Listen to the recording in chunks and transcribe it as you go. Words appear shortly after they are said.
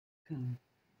Welcome,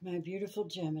 my beautiful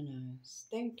Geminis.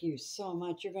 Thank you so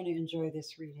much. You're going to enjoy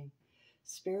this reading.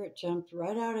 Spirit jumped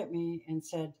right out at me and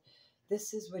said,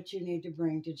 this is what you need to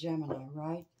bring to Gemini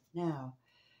right now.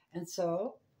 And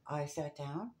so I sat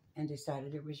down and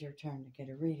decided it was your turn to get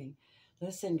a reading.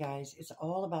 Listen, guys, it's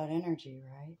all about energy,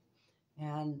 right?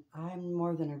 And I'm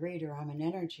more than a reader. I'm an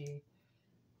energy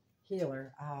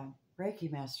healer,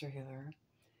 Reiki master healer.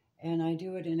 And I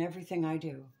do it in everything I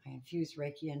do. I infuse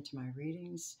Reiki into my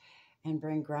readings and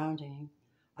bring grounding.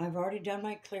 I've already done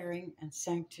my clearing and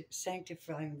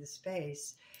sanctifying the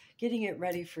space, getting it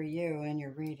ready for you and your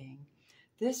reading.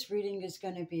 This reading is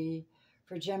going to be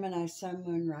for Gemini, Sun,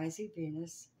 Moon, Rising,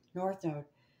 Venus, North Node.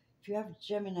 If you have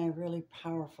Gemini, really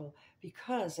powerful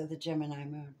because of the Gemini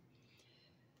Moon.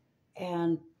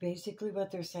 And basically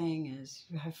what they're saying is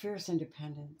you have fierce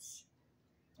independence,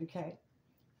 okay?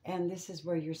 And this is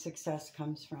where your success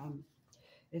comes from.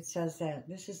 It says that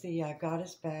this is the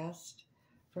goddess Bast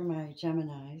for my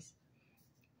Geminis.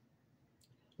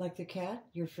 Like the cat,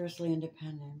 you're fiercely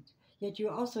independent, yet you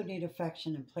also need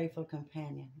affection and playful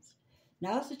companions.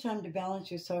 Now's the time to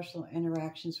balance your social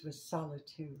interactions with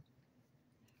solitude.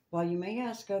 While you may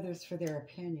ask others for their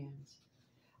opinions,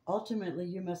 ultimately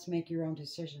you must make your own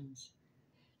decisions.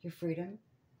 Your freedom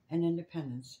and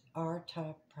independence are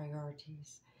top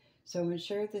priorities. So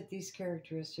ensure that these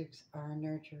characteristics are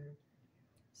nurtured.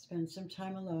 Spend some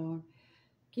time alone.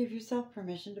 Give yourself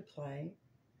permission to play.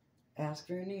 Ask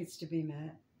for your needs to be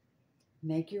met.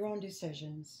 Make your own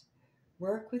decisions.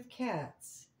 Work with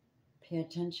cats. Pay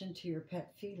attention to your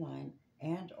pet feline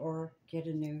and or get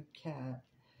a new cat.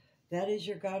 That is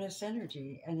your goddess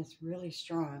energy, and it's really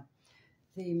strong.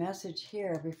 The message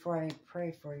here, before I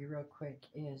pray for you real quick,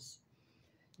 is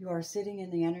you are sitting in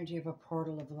the energy of a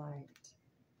portal of light.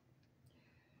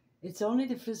 It's only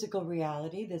the physical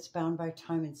reality that's bound by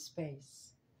time and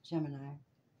space, Gemini.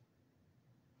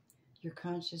 You're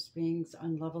conscious beings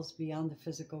on levels beyond the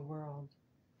physical world.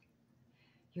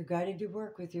 You're guided to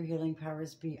work with your healing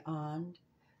powers beyond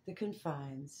the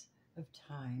confines of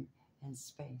time and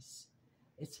space.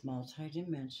 It's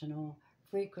multidimensional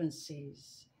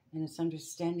frequencies, and it's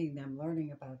understanding them,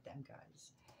 learning about them,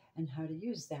 guys, and how to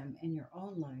use them in your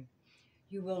own life.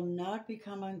 You will not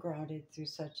become ungrounded through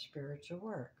such spiritual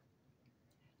work.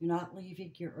 You're not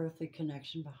leaving your earthly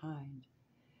connection behind,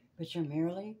 but you're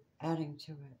merely adding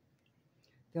to it.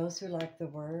 Those who like the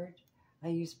word, I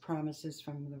use promises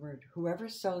from the word. Whoever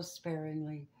sows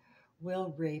sparingly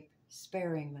will reap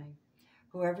sparingly.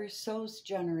 Whoever sows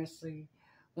generously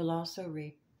will also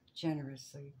reap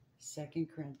generously. 2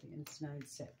 Corinthians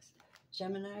 9:6.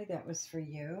 Gemini, that was for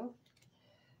you.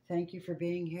 Thank you for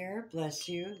being here. Bless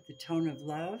you. The tone of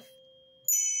love.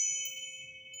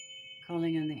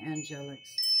 Calling in the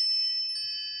angelics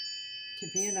to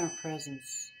be in our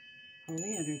presence.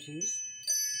 Holy energies,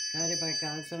 guided by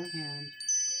God's own hand,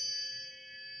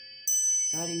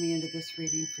 guiding me into this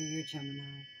reading for you,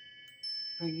 Gemini,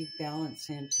 bringing balance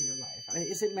into your life.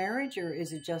 Is it marriage or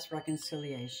is it just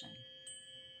reconciliation?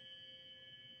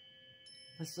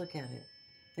 Let's look at it.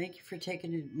 Thank you for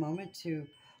taking a moment to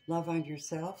love on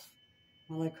yourself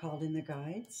while I called in the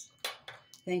guides.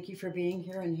 Thank you for being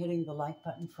here and hitting the like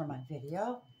button for my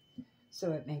video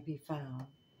so it may be found.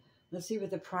 Let's see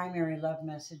what the primary love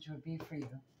message would be for you.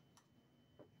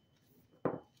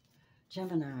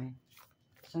 Gemini,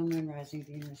 Sun, Moon, Rising,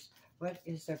 Venus. What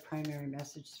is their primary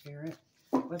message, Spirit?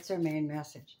 What's their main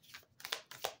message?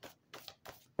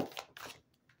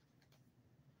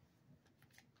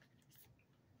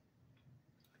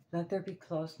 Let there be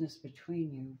closeness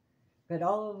between you, but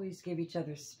always give each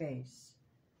other space.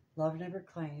 Love never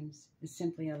claims, it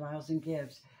simply allows and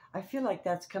gives. I feel like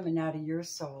that's coming out of your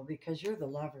soul because you're the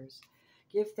lovers.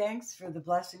 Give thanks for the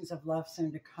blessings of love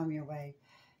soon to come your way.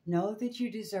 Know that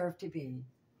you deserve to be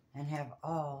and have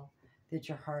all that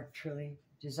your heart truly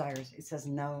desires. It says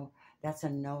no. That's a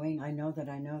knowing. I know that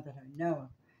I know that I know.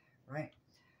 Right?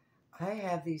 I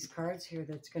have these cards here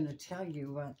that's going to tell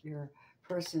you what your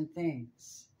person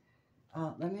thinks.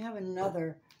 Let me have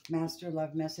another master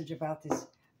love message about this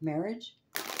marriage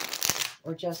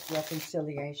or just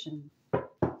reconciliation.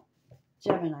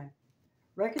 Gemini,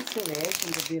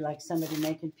 reconciliation could be like somebody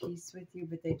making peace with you,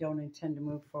 but they don't intend to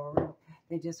move forward.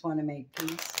 They just want to make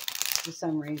peace for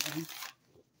some reason.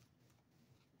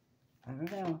 I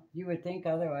don't know. You would think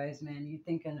otherwise, man. You'd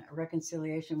think a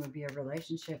reconciliation would be a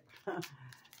relationship.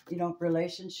 You know,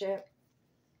 relationship.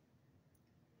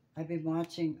 I've been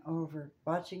watching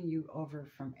you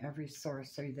over from every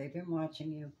source. So they've been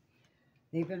watching you.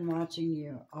 They've been watching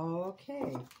you.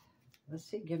 Okay. Let's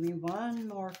see. Give me one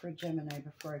more for Gemini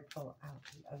before I pull out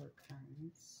the other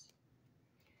cards.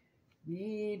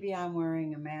 Maybe I'm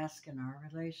wearing a mask in our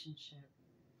relationship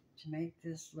to make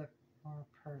this look more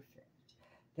perfect.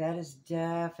 That is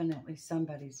definitely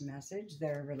somebody's message.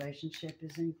 Their relationship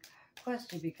is in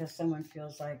question because someone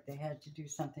feels like they had to do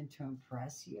something to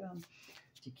impress you,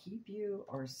 to keep you,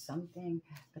 or something,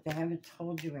 but they haven't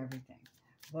told you everything.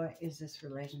 What is this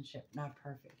relationship? Not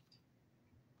perfect.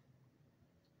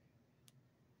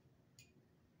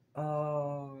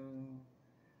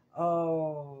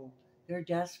 Oh, they're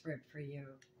desperate for you.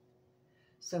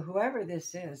 So whoever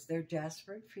this is, they're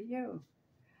desperate for you.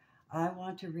 I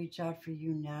want to reach out for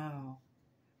you now.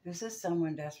 This is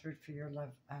someone desperate for your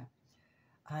love.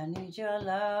 I need your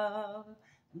love,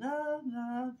 love,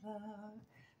 love, love.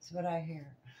 That's what I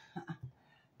hear.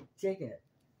 Dig it.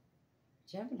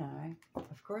 Gemini,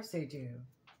 of course they do.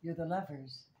 You're the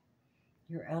lovers.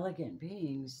 You're elegant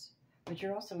beings, but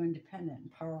you're also independent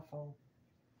and powerful.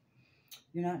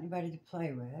 You're not anybody to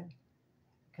play with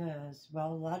because,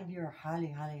 well, a lot of you are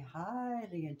highly, highly,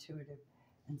 highly intuitive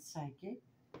and psychic.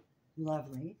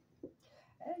 Lovely.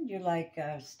 And you're like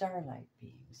starlight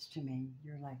beings to me.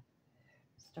 You're like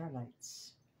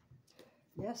starlights.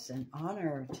 Yes, an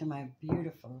honor to my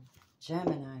beautiful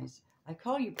Geminis. I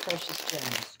call you precious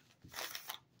gems.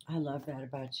 I love that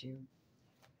about you.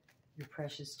 You're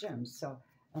precious gems. So,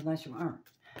 unless you aren't.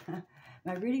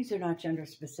 My readings are not gender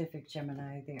specific,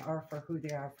 Gemini. They are for who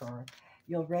they are for.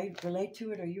 You'll relate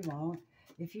to it or you won't.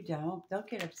 If you don't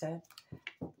get upset.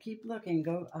 Keep looking.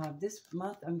 Go. This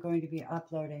month I'm going to be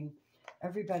uploading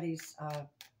everybody's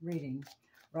reading.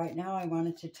 Right now I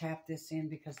wanted to tap this in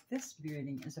because this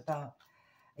reading is about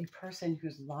a person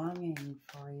who's longing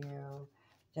for you,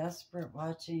 desperate,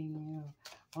 watching you,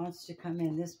 wants to come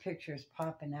in. This picture is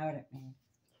popping out at me.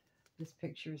 This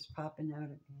picture is popping out at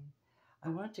me. I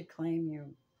want to claim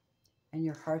you, and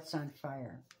your heart's on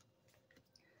fire.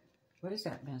 What is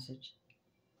that message?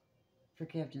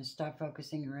 Forgiveness. Stop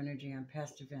focusing your energy on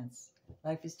past events.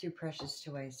 Life is too precious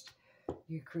to waste.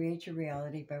 You create your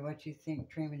reality by what you think,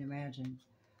 dream, and imagine.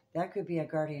 That could be a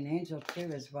guardian angel,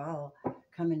 too, as well,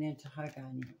 coming in to hug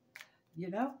on you. You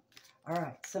know? All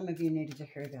right. Some of you needed to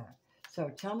hear that. So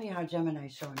tell me how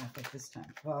Gemini's showing up at this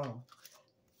time. Whoa.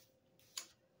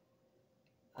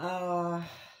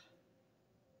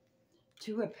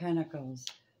 Two of Pentacles.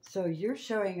 So you're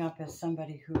showing up as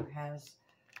somebody who has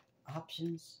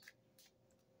options.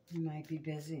 You might be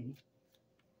busy.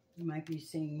 You might be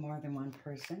seeing more than one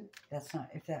person. That's not,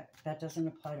 if that doesn't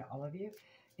apply to all of you,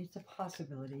 it's a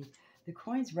possibility. The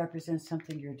coins represent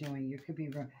something you're doing. You could be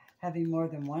having more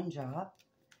than one job.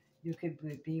 You could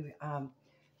be,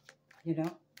 you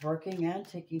know, working and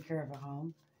taking care of a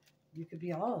home. You could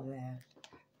be all of that.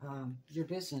 Your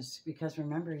business, because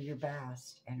remember, your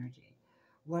vast energy.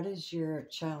 What is your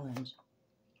challenge?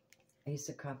 Ace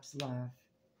of Cups, love.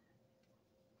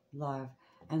 Love.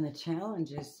 And the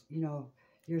challenge is, you know,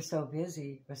 you're so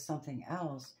busy with something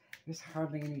else, there's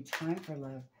hardly any time for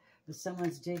love. But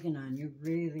someone's digging on you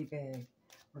really big.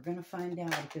 We're going to find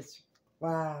out if it's,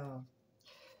 wow.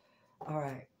 All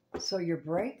right. So your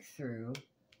breakthrough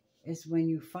is when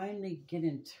you finally get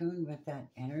in tune with that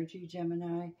energy,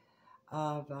 Gemini,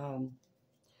 of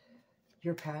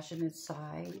your passionate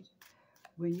side.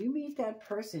 When you meet that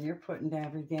person, you're putting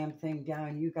every damn thing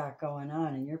down you got going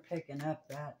on, and you're picking up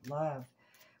that love.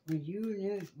 When you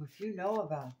knew, if you know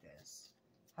about this,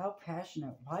 how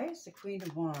passionate. Why is the Queen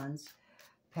of Wands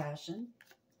passion,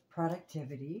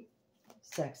 productivity,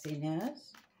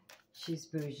 sexiness? She's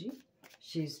bougie.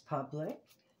 She's public.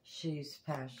 She's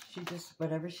passionate. She just,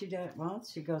 whatever she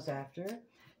wants, she goes after.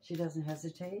 She doesn't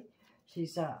hesitate.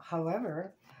 She's,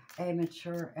 however, a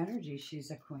mature energy.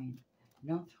 She's a queen.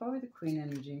 Don't toy with the queen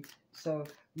energy. So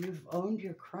you've owned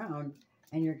your crown,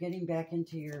 and you're getting back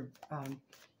into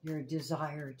your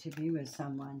desire to be with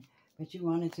someone, but you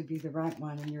want it to be the right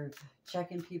one, and you're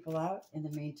checking people out in the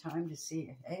meantime to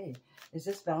see, hey, is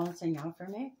this balancing out for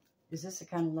me? Is this the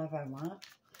kind of love I want?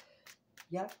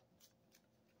 Yep.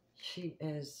 She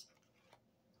is.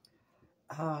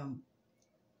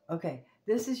 Okay,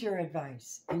 this is your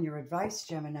advice. And your advice,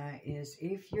 Gemini, is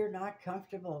if you're not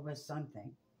comfortable with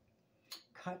something,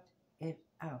 cut it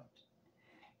out.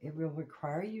 It will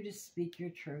require you to speak your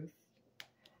truth.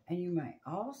 And you might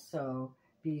also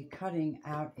be cutting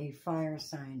out a fire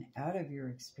sign out of your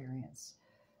experience.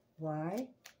 Why?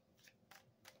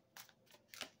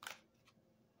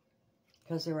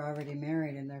 Because they're already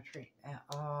married and they're treated.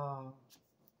 Oh,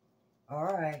 all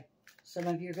right. Some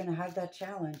of you are going to have that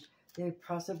challenge. They're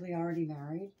possibly already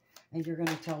married, and you're going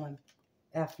to tell them,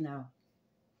 F no.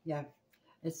 Yeah,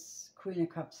 it's Queen of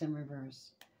Cups in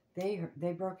reverse. They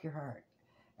broke your heart.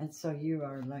 And so you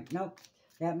are like, nope,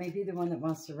 That may be the one that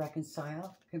wants to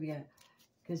reconcile. Could be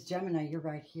because Gemini, you're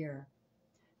right here.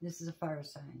 This is a fire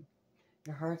sign.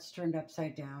 Your heart's turned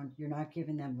upside down. You're not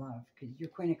giving them love because your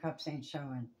Queen of Cups ain't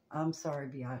showing. I'm sorry,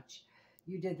 biatch.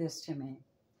 You did this to me.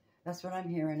 That's what I'm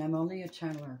hearing. I'm only a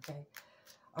channeler, okay?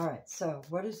 All right, so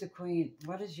what is the Queen?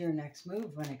 What is your next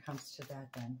move when it comes to that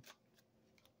then?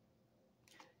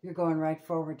 You're going right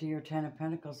forward to your 10 of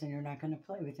Pentacles and you're not going to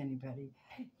play with anybody.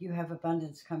 You have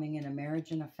abundance coming in, a marriage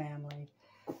and a family.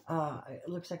 It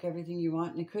looks like everything you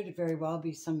want, and it could very well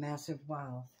be some massive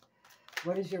wealth.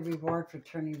 What is your reward for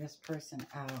turning this person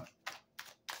out?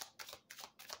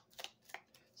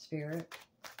 Spirit,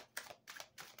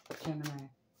 Gemini.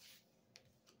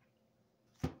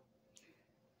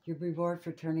 Your reward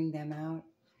for turning them out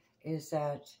is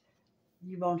that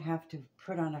you won't have to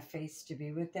put on a face to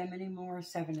be with them anymore.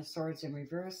 7 of Swords in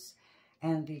reverse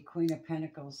and the Queen of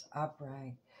Pentacles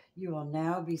upright. You will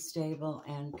now be stable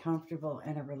and comfortable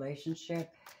in a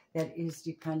relationship that is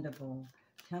dependable.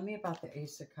 Tell me about the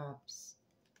Ace of Cups.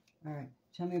 All right.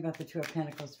 Tell me about the 2 of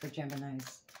Pentacles for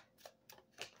Geminis.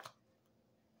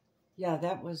 Yeah,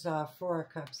 that was 4 of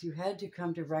Cups. You had to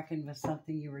come to reckon with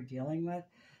something you were dealing with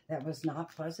that was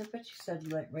not pleasant, but you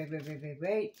said,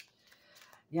 wait.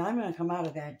 Yeah, I'm going to come out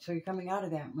of that. So you're coming out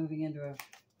of that, moving into a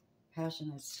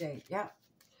passionate state. Yeah.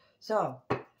 So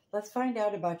let's find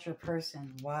out about your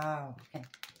person. Wow. Okay.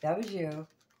 That was you.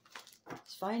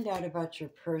 Let's find out about your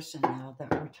person now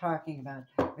that we're talking about.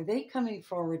 Are they coming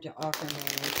forward to offer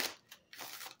marriage?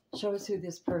 Show us who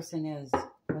this person is,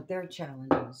 what their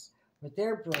challenges, what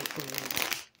their breakthrough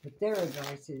is, what their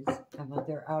advice is, and what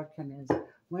their outcome is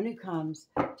when it comes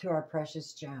to our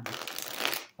precious gems.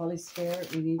 Holy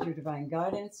Spirit, we need your divine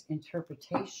guidance,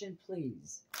 interpretation,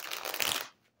 please.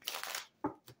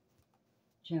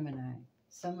 Gemini,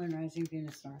 Sun, Moon, Rising,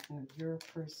 Venus, North Node, your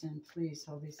person, please,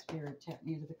 Holy Spirit, tap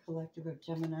me into the collective of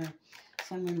Gemini,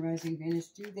 Sun, Moon, Rising, Venus.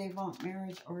 Do they want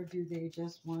marriage or do they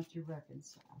just want to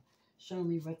reconcile? Show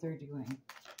me what they're doing.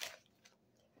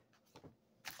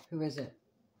 Who is it?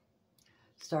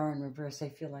 Star in reverse. I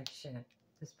feel like shit.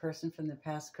 This person from the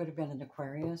past could have been an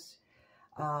Aquarius.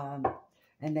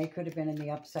 And they could have been in the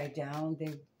upside down.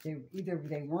 Either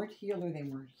they weren't healed or they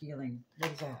weren't healing.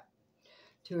 What is that?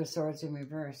 2 of Swords in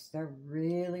reverse. They're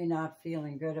really not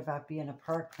feeling good about being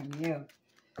apart from you.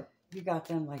 You got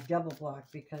them like double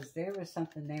blocked because there was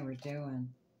something they were doing.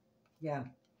 Yeah.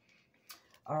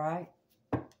 All right.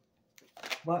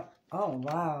 What? Oh,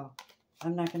 wow.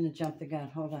 I'm not going to jump the gun.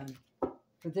 Hold on.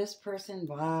 For this person,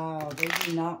 wow, they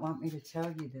do not want me to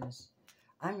tell you this.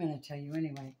 I'm going to tell you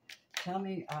anyway. Tell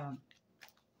me,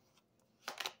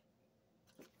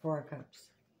 4 of Cups.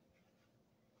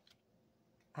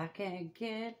 I can't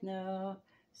get no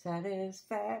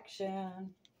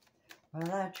satisfaction.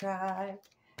 Well, I tried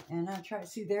and I tried.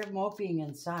 See, they're moping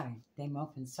inside. They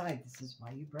mope inside. This is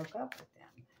why you broke up with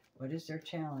them. What is their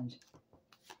challenge?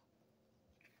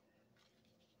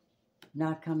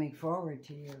 Not coming forward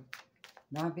to you.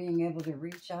 Not being able to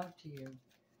reach out to you.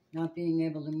 Not being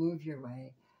able to move your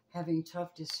way. Having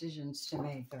tough decisions to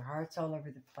make. Their heart's all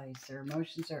over the place. Their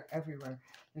emotions are everywhere.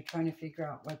 They're trying to figure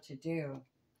out what to do.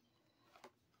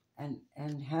 And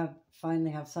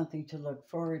finally have something to look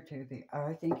forward to. They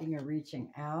are thinking of reaching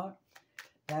out.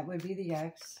 That would be the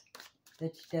ex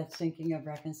that's thinking of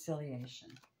reconciliation.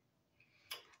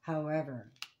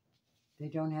 However, they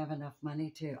don't have enough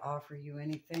money to offer you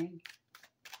anything.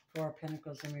 4 of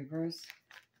Pentacles in reverse.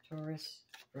 Taurus,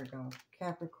 Virgo,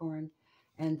 Capricorn.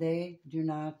 And they do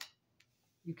not,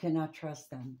 you cannot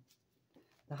trust them.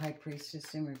 The High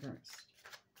Priestess in reverse.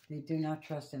 They do not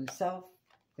trust themselves.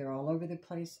 They're all over the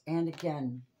place. And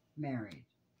again, married.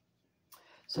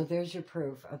 So there's your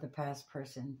proof of the past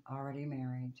person already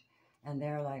married. And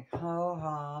they're like,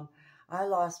 ho-hum, I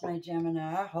lost my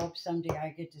Gemini. I hope someday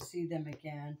I get to see them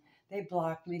again. They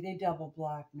blocked me. They double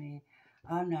blocked me.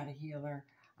 I'm not a healer.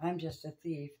 I'm just a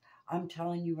thief. I'm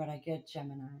telling you what I get,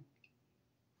 Gemini.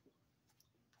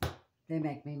 They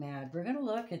make me mad. We're going to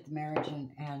look at the marriage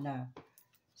and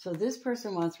so this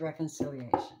person wants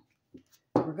reconciliation.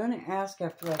 We're going to ask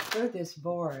after I throw this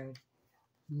board,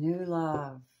 new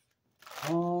love,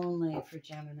 only for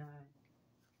Gemini.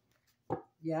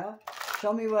 Yeah?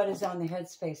 Show me what is on the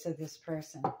headspace of this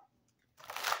person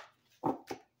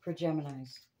for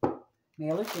Geminis.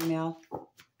 Male or female?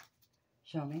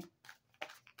 Show me.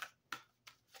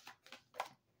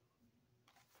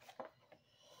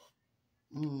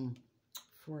 Mm,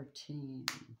 14.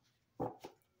 Let's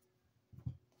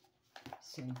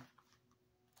see.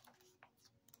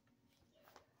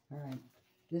 All right.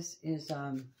 This is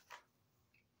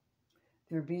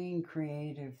they're being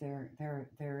creative.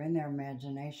 They're in their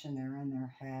imagination. They're in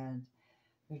their head.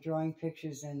 They're drawing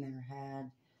pictures in their head,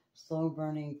 slow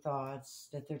burning thoughts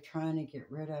that they're trying to get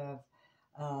rid of.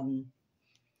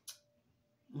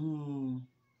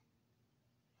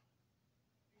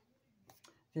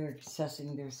 They're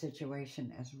assessing their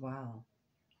situation as well.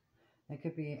 It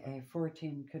could be a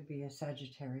 14, could be a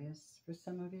Sagittarius for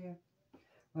some of you.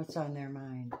 What's on their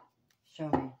mind? Show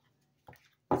me.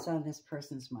 What's on this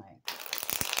person's mind?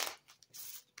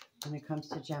 When it comes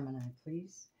to Gemini,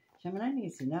 please. Gemini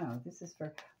needs to know. This is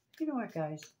for, you know what,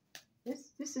 guys?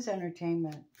 This is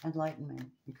entertainment, enlightenment,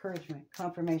 encouragement,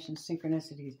 confirmation,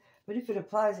 synchronicities. But if it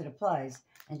applies, it applies.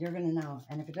 And you're going to know.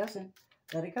 And if it doesn't,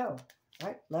 let it go.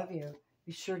 Right? Love you.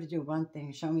 Be sure to do one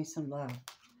thing. Show me some love.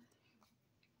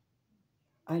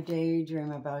 I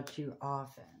daydream about you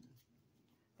often.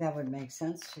 That would make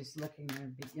sense. She's looking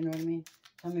there. You know what I mean?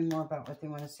 Tell me more about what they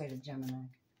want to say to Gemini.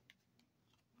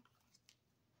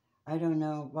 I don't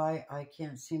know why I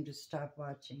can't seem to stop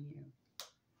watching you.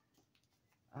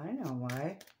 I know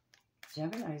why.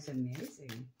 Gemini is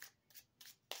amazing.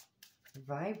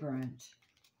 Vibrant.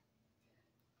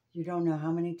 You don't know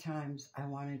how many times I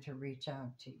wanted to reach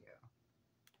out to you.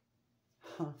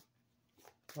 Huh.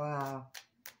 Wow.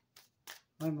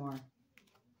 One more.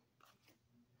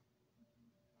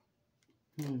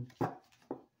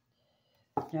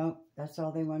 Nope, that's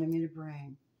all they wanted me to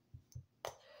bring.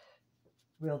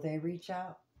 Will they reach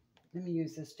out? Let me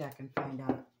use this deck and find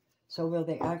out. So will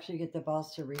they actually get the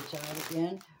balls to reach out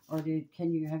again? Or have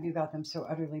you got them so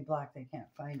utterly blocked they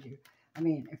can't find you? I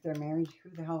mean, if they're married, who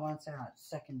the hell wants out?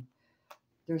 Second,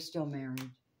 they're still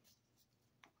married.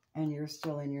 And you're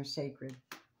still in your sacred.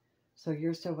 So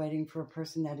you're still waiting for a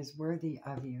person that is worthy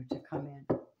of you to come in.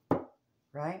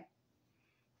 Right?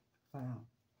 Wow.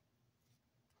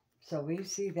 So we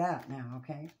see that now,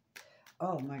 okay?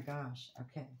 Oh my gosh,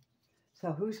 okay.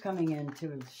 So who's coming in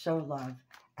to show love?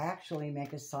 Actually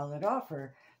make a solid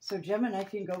offer. So Gemini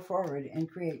can go forward and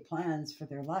create plans for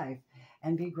their life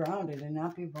and be grounded and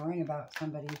not be worrying about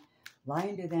somebody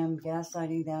lying to them,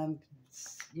 gaslighting them,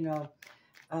 you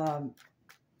know,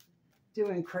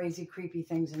 doing crazy, creepy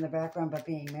things in the background, but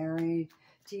being married,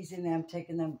 teasing them,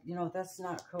 taking them, you know, that's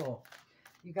not cool.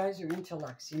 You guys are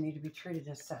intellects. You need to be treated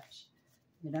as such,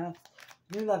 you know.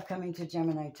 New love coming to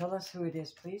Gemini. Tell us who it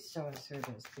is, please. Show us who it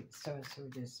is, please. Show us who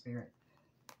it is, Spirit.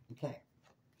 Okay.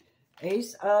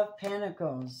 Ace of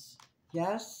Pentacles.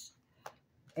 Yes.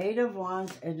 Eight of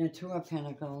Wands and the Two of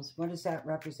Pentacles. What does that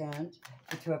represent?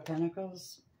 The Two of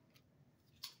Pentacles.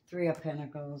 Three of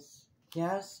Pentacles.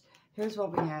 Yes. Here's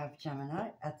what we have, Gemini,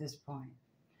 at this point.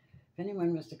 If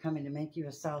anyone was to come in to make you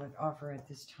a solid offer at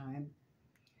this time,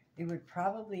 it would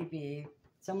probably be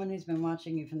someone who's been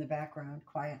watching you from the background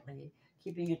quietly,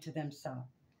 keeping it to themselves.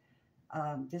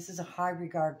 This is a high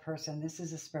regard person. This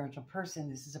is a spiritual person.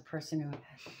 This is a person who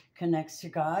connects to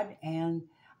God and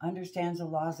understands the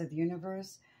laws of the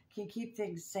universe, can keep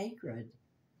things sacred,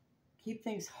 keep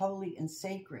things holy and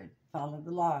sacred, follow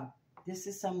the law. This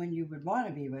is someone you would want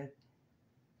to be with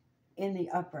in the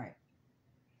upright.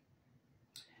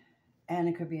 And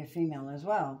it could be a female as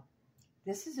well.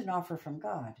 This is an offer from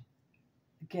God,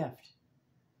 a gift.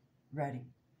 Ready,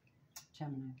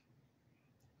 Gemini.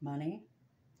 Money,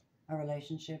 a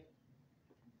relationship,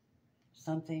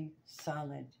 something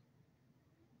solid,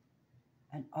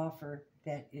 an offer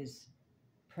that is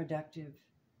productive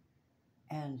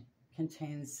and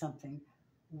contains something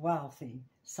wealthy,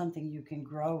 something you can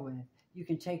grow with. You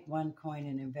can take one coin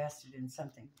and invest it in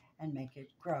something and make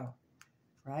it grow,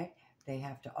 right? They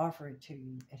have to offer it to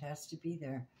you. It has to be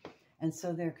there. And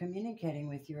so they're communicating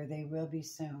with you, or they will be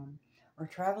soon, or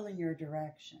travel in your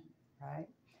direction, right?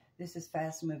 This is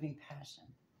fast-moving passion.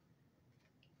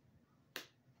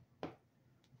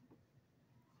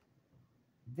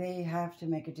 They have to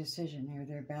make a decision here.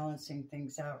 They're balancing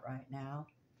things out right now.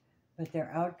 But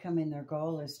their outcome and their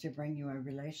goal is to bring you a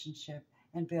relationship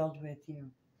and build with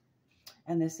you.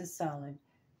 And this is solid.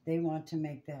 They want to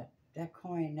make that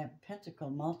coin, that pentacle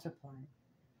multiply.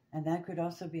 And that could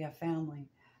also be a family.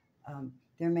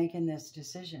 They're making this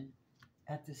decision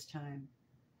at this time.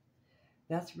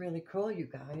 That's really cool, you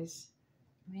guys.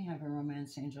 Let me have a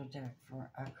romance angel deck for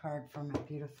a card for my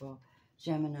beautiful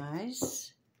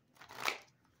Geminis.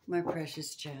 My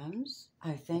precious gems.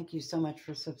 I thank you so much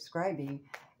for subscribing.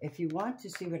 If you want to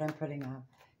see what I'm putting up,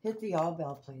 hit the all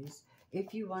bell, please.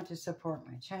 If you want to support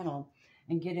my channel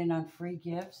and get in on free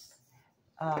gifts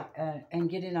and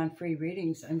get in on free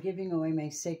readings, I'm giving away my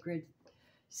sacred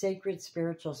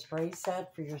spiritual spray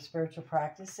set for your spiritual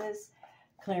practices,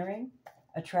 clearing,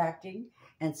 attracting,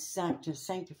 and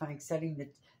sanctifying, setting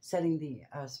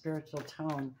the spiritual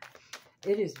tone.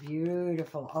 It is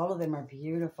beautiful. All of them are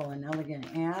beautiful and elegant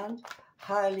and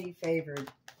highly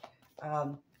favored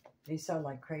They sell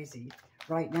like crazy.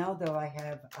 Right now, though, I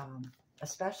have a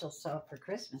special sale for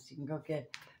Christmas. You can go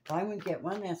buy one, get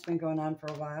one. That's been going on for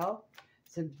a while.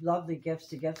 It's a lovely gift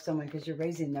to give someone because you're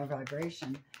raising their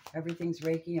vibration. Everything's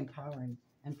Reiki empowered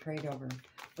and prayed over.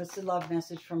 What's the love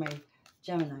message for my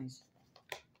Geminis?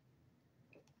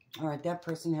 All right, that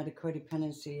person had a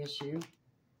codependency issue.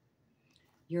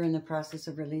 You're in the process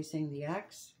of releasing the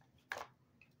ex.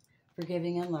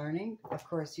 Forgiving and learning. Of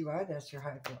course you are. That's your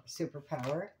high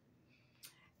superpower.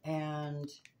 And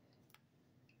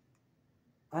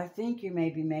I think you may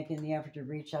be making the effort to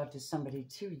reach out to somebody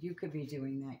too. You could be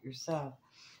doing that yourself.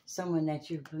 Someone that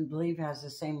you believe has the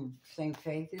same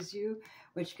faith as you,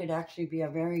 which could actually be a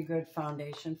very good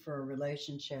foundation for a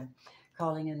relationship.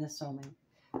 Calling in the soulmate.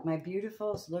 My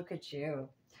beautifuls, look at you.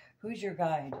 Who's your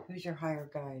guide? Who's your higher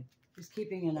guide? Who's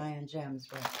keeping an eye on gems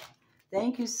right now?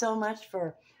 Thank you so much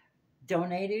for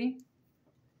donating.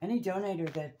 Any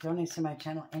donator that donates to my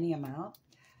channel any amount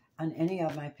on any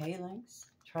of my pay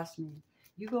links, trust me,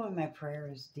 you go in my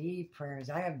prayers, deep prayers.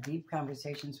 I have deep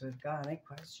conversations with God. I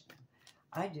question him.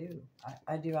 I do.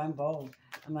 I do. I'm bold.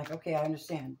 I'm like, okay, I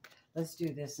understand. Let's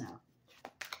do this now.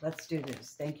 Let's do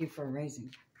this. Thank you for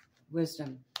raising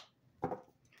wisdom.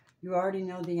 You already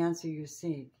know the answer you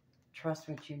seek. Trust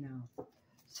what you know.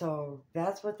 So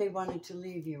that's what they wanted to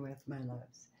leave you with, my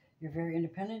loves. You're very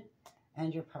independent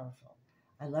and you're powerful.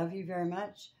 I love you very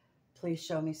much. Please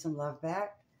show me some love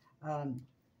back.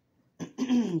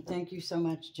 Thank you so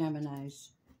much, Geminis.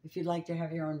 If you'd like to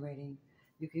have your own reading,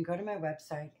 you can go to my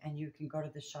website and you can go to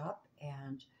the shop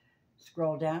and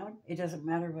scroll down. It doesn't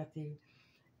matter what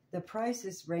the price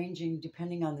is ranging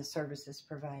depending on the services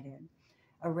provided.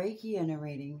 A Reiki and a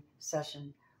reading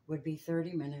session would be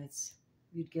 30 minutes.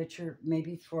 You'd get your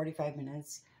maybe 45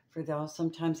 minutes for those.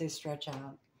 Sometimes they stretch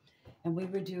out. And we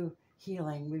would do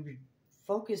healing. We would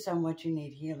focus on what you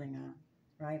need healing on,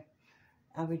 right?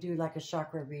 I would do like a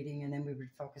chakra reading, and then we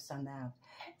would focus on that.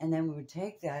 And then we would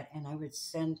take that, and I would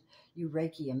send you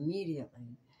Reiki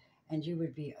immediately. And you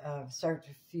would be start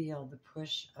to feel the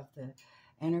push of the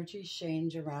energy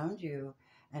change around you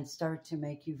and start to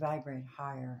make you vibrate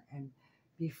higher and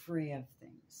be free of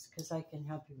things, because I can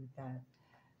help you with that.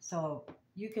 So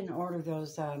you can order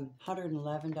those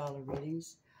 $111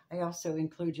 readings. I also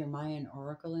include your Mayan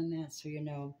oracle in that, so you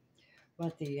know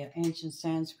what the ancient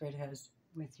Sanskrit has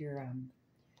with your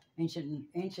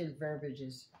ancient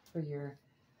verbiages for your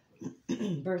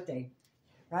birthday,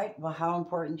 right? Well, how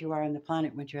important you are on the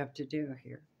planet, what you have to do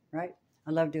here, right?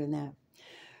 I love doing that.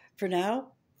 For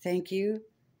now, thank you.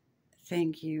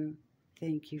 Thank you.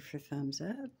 Thank you for thumbs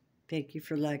up. Thank you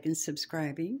for liking,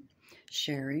 subscribing,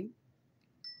 sharing,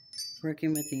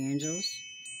 working with the angels,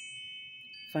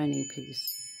 finding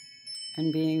peace,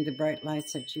 and being the bright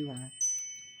lights that you are.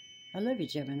 I love you,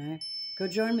 Gemini. Go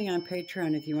join me on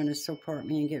Patreon if you want to support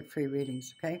me and get free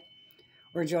readings, okay?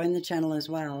 Or join the channel as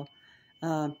well.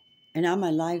 And on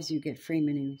my lives, you get free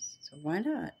menus. So why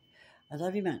not? I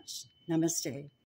love you much. Namaste.